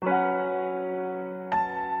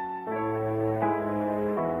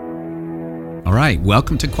All right,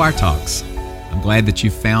 welcome to Choir Talks. I'm glad that you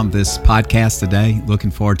found this podcast today. Looking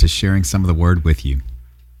forward to sharing some of the word with you.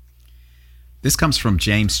 This comes from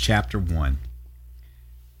James chapter 1.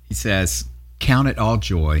 He says, "Count it all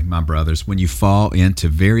joy, my brothers, when you fall into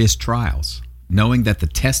various trials, knowing that the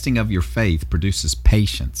testing of your faith produces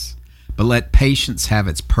patience. But let patience have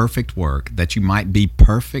its perfect work, that you might be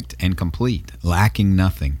perfect and complete, lacking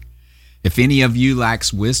nothing. If any of you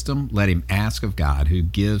lacks wisdom, let him ask of God, who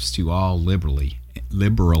gives to all liberally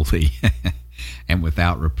and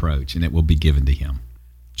without reproach, and it will be given to him."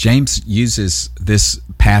 James uses this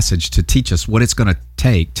passage to teach us what it's going to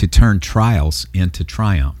take to turn trials into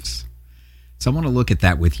triumphs. So I want to look at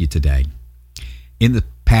that with you today. In the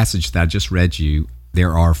passage that I just read you,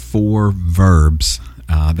 there are 4 verbs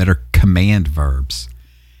that are command verbs.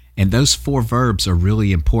 And those 4 verbs are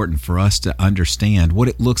really important for us to understand what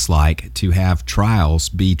it looks like to have trials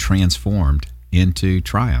be transformed into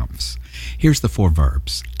triumphs. Here's the 4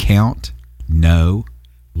 verbs: count, know,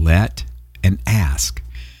 let, and ask.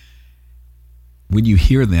 When you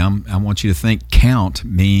hear them, I want you to think count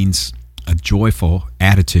means a joyful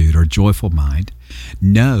attitude or joyful mind.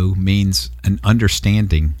 Know means an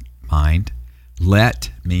understanding mind. Let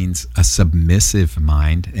means a submissive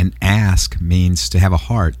mind, and ask means to have a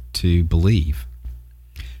heart to believe.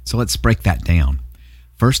 So let's break that down.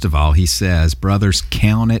 First of all, he says, brothers,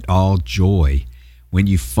 count it all joy when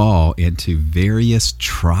you fall into various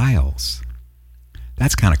trials.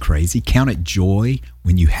 That's kind of crazy. Count it joy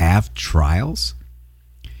when you have trials.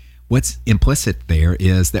 What's implicit there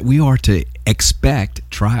is that we are to expect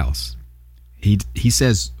trials. He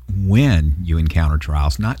says when you encounter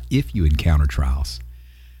trials, not if you encounter trials.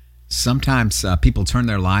 Sometimes people turn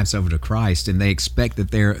their lives over to Christ and they expect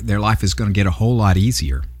that their life is going to get a whole lot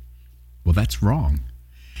easier. Well, that's wrong.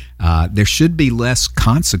 There should be less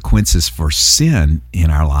consequences for sin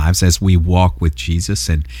in our lives as we walk with Jesus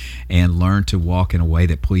and learn to walk in a way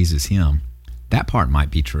that pleases him. That part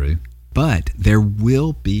might be true. But there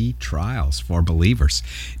will be trials for believers.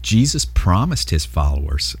 Jesus promised his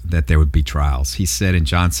followers that there would be trials. He said in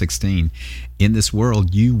John 16, "In this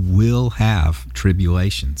world you will have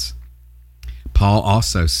tribulations." Paul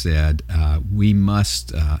also said we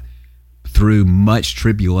must, through much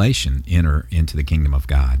tribulation, enter into the kingdom of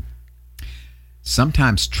God.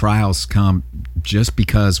 Sometimes trials come just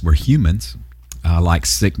because we're humans, like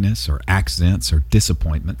sickness or accidents or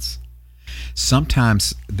disappointments.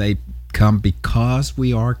 Sometimes they come because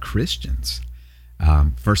we are Christians.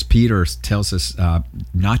 1 Peter tells us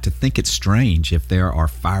not to think it strange if there are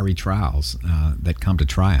fiery trials that come to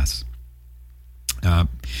try us.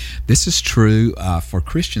 This is true for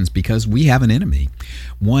Christians because we have an enemy,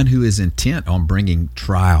 one who is intent on bringing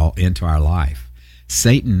trial into our life.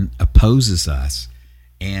 Satan opposes us,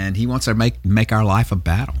 and he wants to make our life a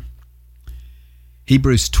battle.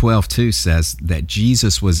 Hebrews 12:2 says that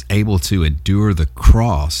Jesus was able to endure the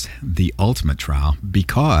cross, the ultimate trial,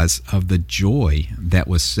 because of the joy that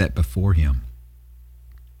was set before him.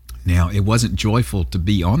 Now, it wasn't joyful to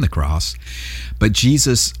be on the cross, but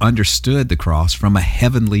Jesus understood the cross from a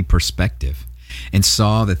heavenly perspective and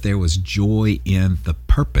saw that there was joy in the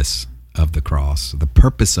purpose of the cross, the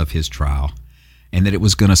purpose of his trial, and that it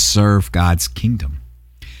was going to serve God's kingdom.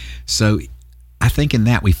 So I think in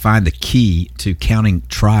that we find the key to counting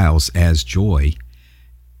trials as joy,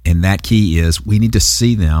 and that key is we need to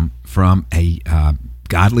see them from a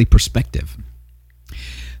godly perspective.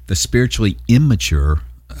 The spiritually immature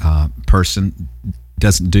person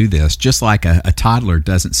doesn't do this, just like a toddler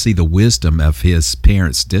doesn't see the wisdom of his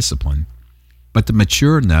parents' discipline. But the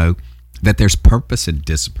mature know that there's purpose in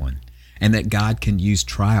discipline and that God can use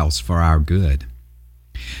trials for our good.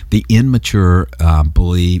 The immature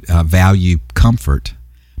value comfort,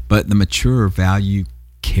 but the mature value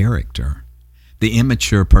character. The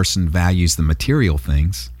immature person values the material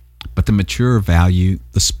things, but the mature value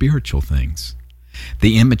the spiritual things.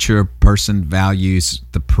 The immature person values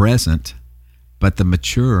the present, but the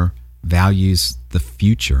mature values the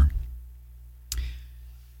future.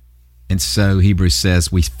 And so Hebrews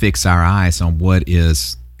says we fix our eyes on what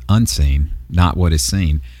is unseen, not what is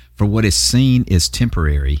seen. For what is seen is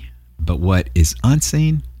temporary, but what is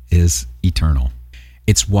unseen is eternal.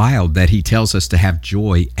 It's wild that he tells us to have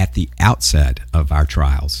joy at the outset of our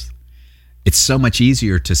trials. It's so much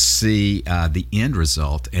easier to see the end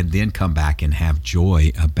result and then come back and have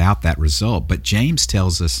joy about that result. But James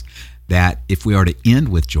tells us that if we are to end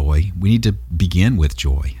with joy, we need to begin with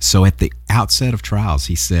joy. So at the outset of trials,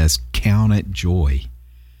 he says, count it joy.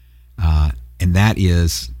 And that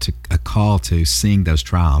is a call to seeing those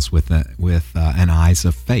trials with an eyes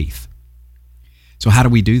of faith. So how do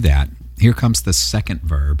we do that? Here comes the second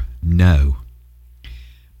verb, know.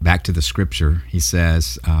 back to the scripture, he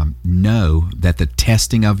says, know that the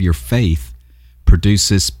testing of your faith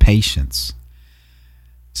produces patience.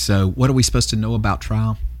 So what are we supposed to know about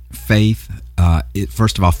trial? Faith,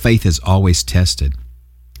 first of all, faith is always tested.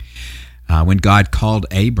 When God called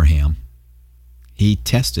Abraham, he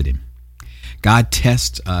tested him. God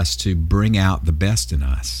tests us to bring out the best in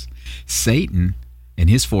us. Satan and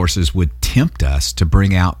his forces would tempt us to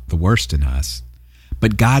bring out the worst in us.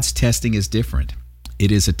 But God's testing is different.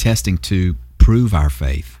 It is a testing to prove our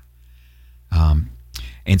faith.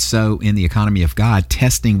 And so in the economy of God,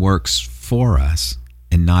 testing works for us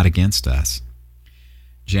and not against us.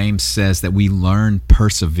 James says that we learn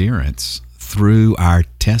perseverance through our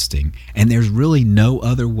testing, and there's really no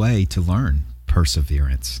other way to learn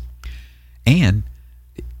perseverance. And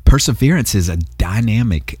perseverance is a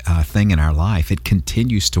dynamic thing in our life. It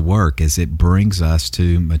continues to work as it brings us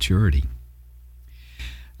to maturity.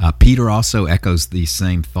 Peter also echoes these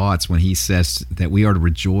same thoughts when he says that we are to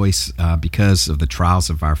rejoice because of the trials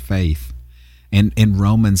of our faith. And in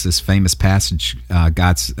Romans, this famous passage,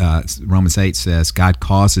 Romans 8 says, God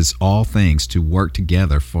causes all things to work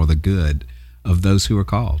together for the good of those who are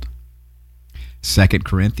called. 2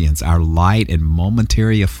 Corinthians, our light and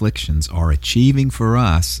momentary afflictions are achieving for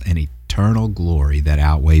us an eternal glory that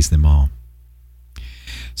outweighs them all.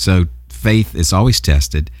 So faith is always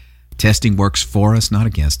tested. Testing works for us, not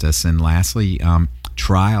against us. And lastly,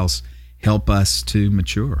 trials help us to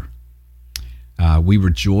mature. We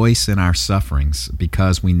rejoice in our sufferings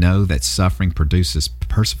because we know that suffering produces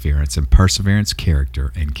perseverance, and perseverance,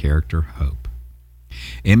 character, and character, hope.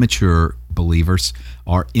 Immature believers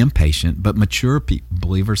are impatient, but mature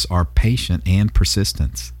believers are patient and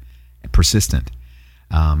persistent.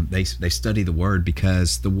 They study the Word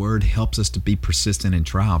because the Word helps us to be persistent in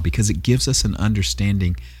trial, because it gives us an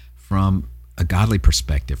understanding from a godly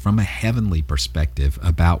perspective, from a heavenly perspective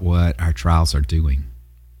about what our trials are doing.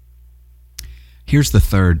 Here's the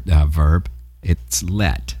third verb. It's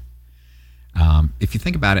let. If you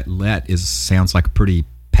think about it, let sounds like a pretty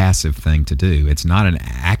passive thing to do. It's not an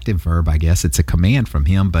active verb, I guess. It's a command from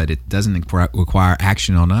him, but it doesn't require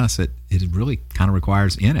action on us. It really kind of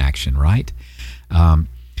requires inaction, right?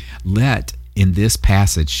 Let in this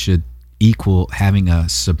passage should equal having a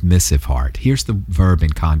submissive heart. Here's the verb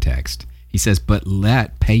in context. He says, but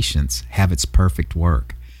let patience have its perfect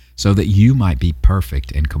work, so that you might be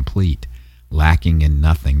perfect and complete, lacking in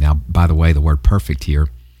nothing. Now, by the way, the word perfect here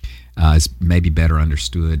is maybe better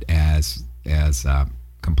understood as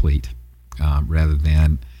complete rather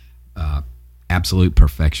than absolute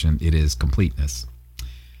perfection. It is completeness.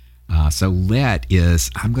 So let is,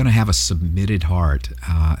 I'm going to have a submitted heart,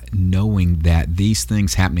 knowing that these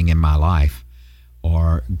things happening in my life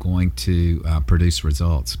are going to produce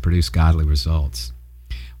godly results.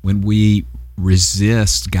 When we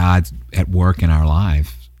resist God at work in our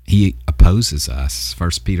life, he opposes us. 1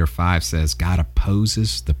 Peter 5 says, God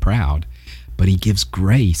opposes the proud, but he gives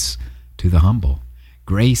grace to the humble.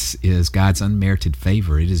 Grace is God's unmerited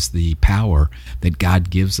favor. It is the power that God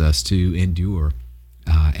gives us to endure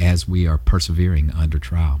as we are persevering under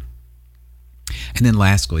trial. And then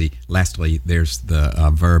lastly, there's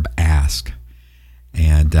the verb ask.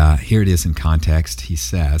 And here it is in context. He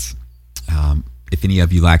says, if any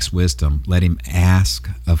of you lacks wisdom, let him ask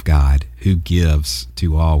of God, who gives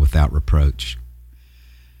to all without reproach.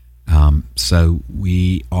 So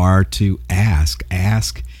we are to ask.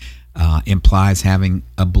 Ask implies having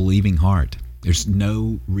a believing heart. There's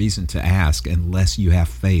no reason to ask unless you have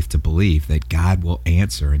faith to believe that God will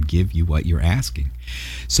answer and give you what you're asking.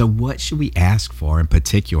 So what should we ask for in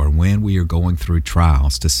particular when we are going through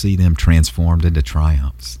trials to see them transformed into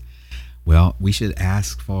triumphs? Well, we should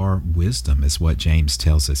ask for wisdom, is what James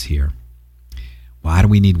tells us here. Why do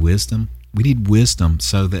we need wisdom? We need wisdom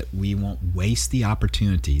so that we won't waste the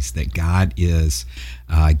opportunities that God is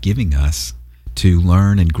giving us to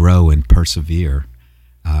learn and grow and persevere.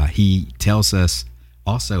 He tells us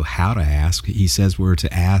also how to ask. He says we're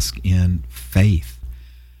to ask in faith,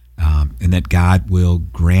 and that God will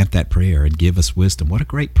grant that prayer and give us wisdom. What a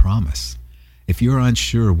great promise. If you're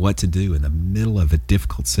unsure what to do in the middle of a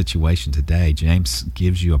difficult situation today, James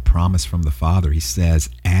gives you a promise from the Father. He says,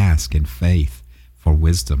 ask in faith for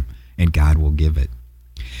wisdom, and God will give it.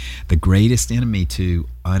 The greatest enemy to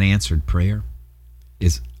unanswered prayer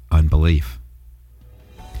is unbelief.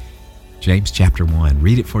 James chapter 1,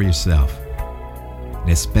 read it for yourself,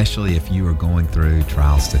 and especially if you are going through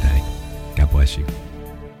trials today. God bless you.